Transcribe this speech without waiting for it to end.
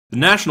The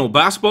National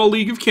Basketball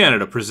League of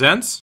Canada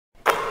presents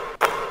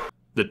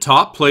the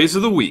top plays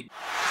of the week.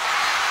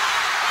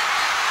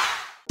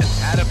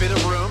 Had a bit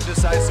of room,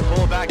 decides to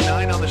pull back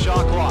 9 on the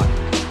shot clock.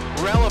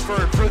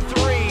 Relaford for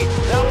 3.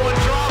 That one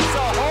drops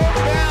a home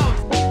bounce.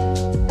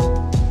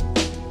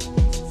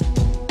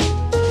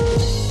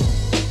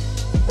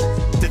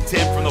 The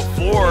tip from the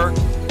floor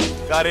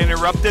got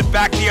interrupted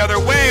back the other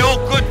way.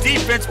 Oh, good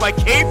defense by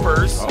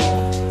Capers.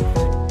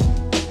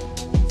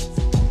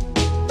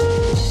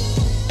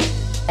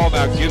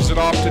 Now gives it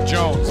off to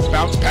Jones.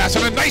 Bounce pass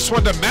and a nice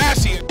one to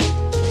Massey. And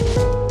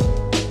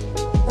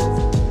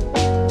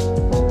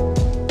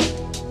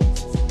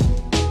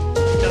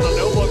a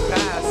no-look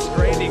pass.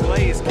 Randy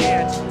Glaze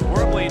can't.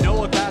 Wormley,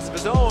 no-look pass of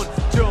his own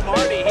to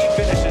Amarty. He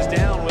finishes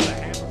down with a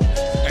hammer.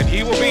 And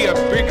he will be a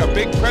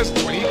big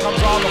presence when he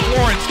comes on the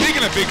floor. And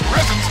speaking of big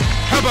presence,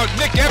 how about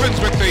Nick Evans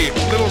with the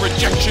little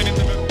rejection in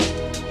the middle?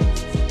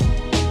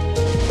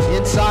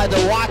 Inside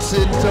the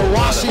Watson to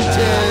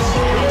Washington.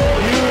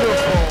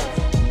 Beautiful.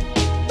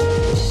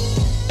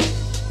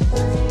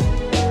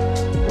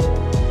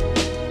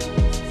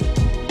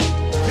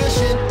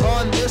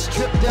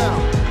 Trip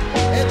down.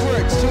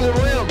 Edwards to the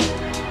rim.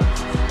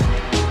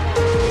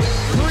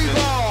 3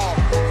 ball.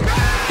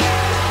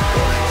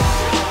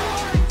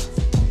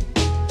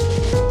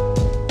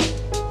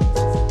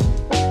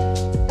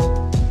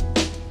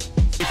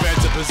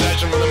 Defensive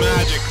possession for the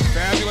Magic.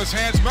 Fabulous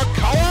hands.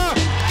 McCullough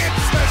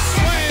gets the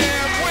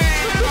slam.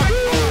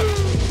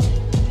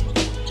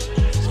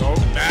 So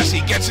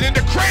Massey gets it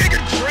into Craig,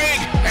 and Craig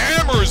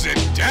hammers it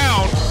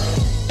down.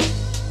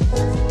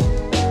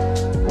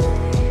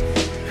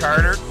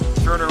 Carter,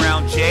 turn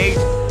around Jay.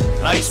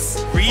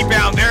 Nice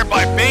rebound there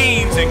by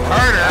Baines and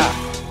Carter.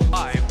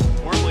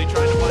 Wormley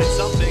trying to find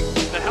something.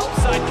 The help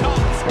side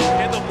comes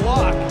and the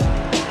block.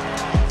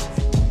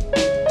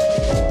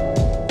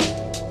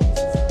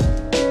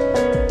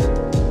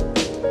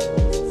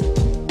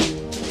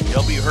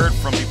 He'll be heard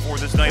from before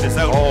this night is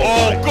out.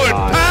 Oh good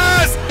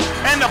pass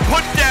and the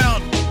put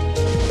down.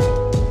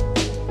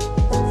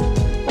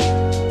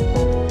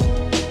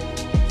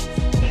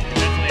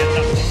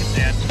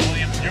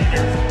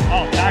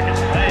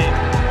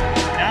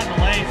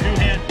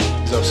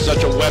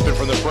 Such a weapon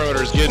from the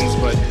perimeter is Giddens,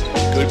 but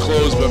good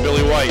close by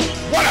Billy White.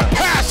 What a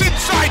pass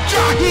inside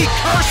Johnny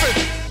Carson!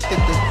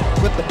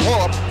 With the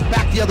pull-up,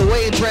 back the other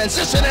way in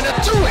transition, and a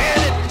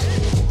two-handed.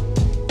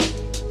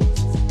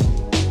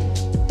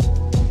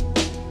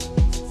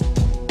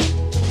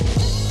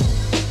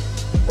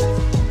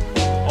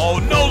 Oh,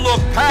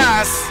 no-look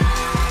pass.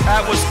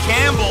 That was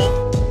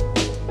Campbell.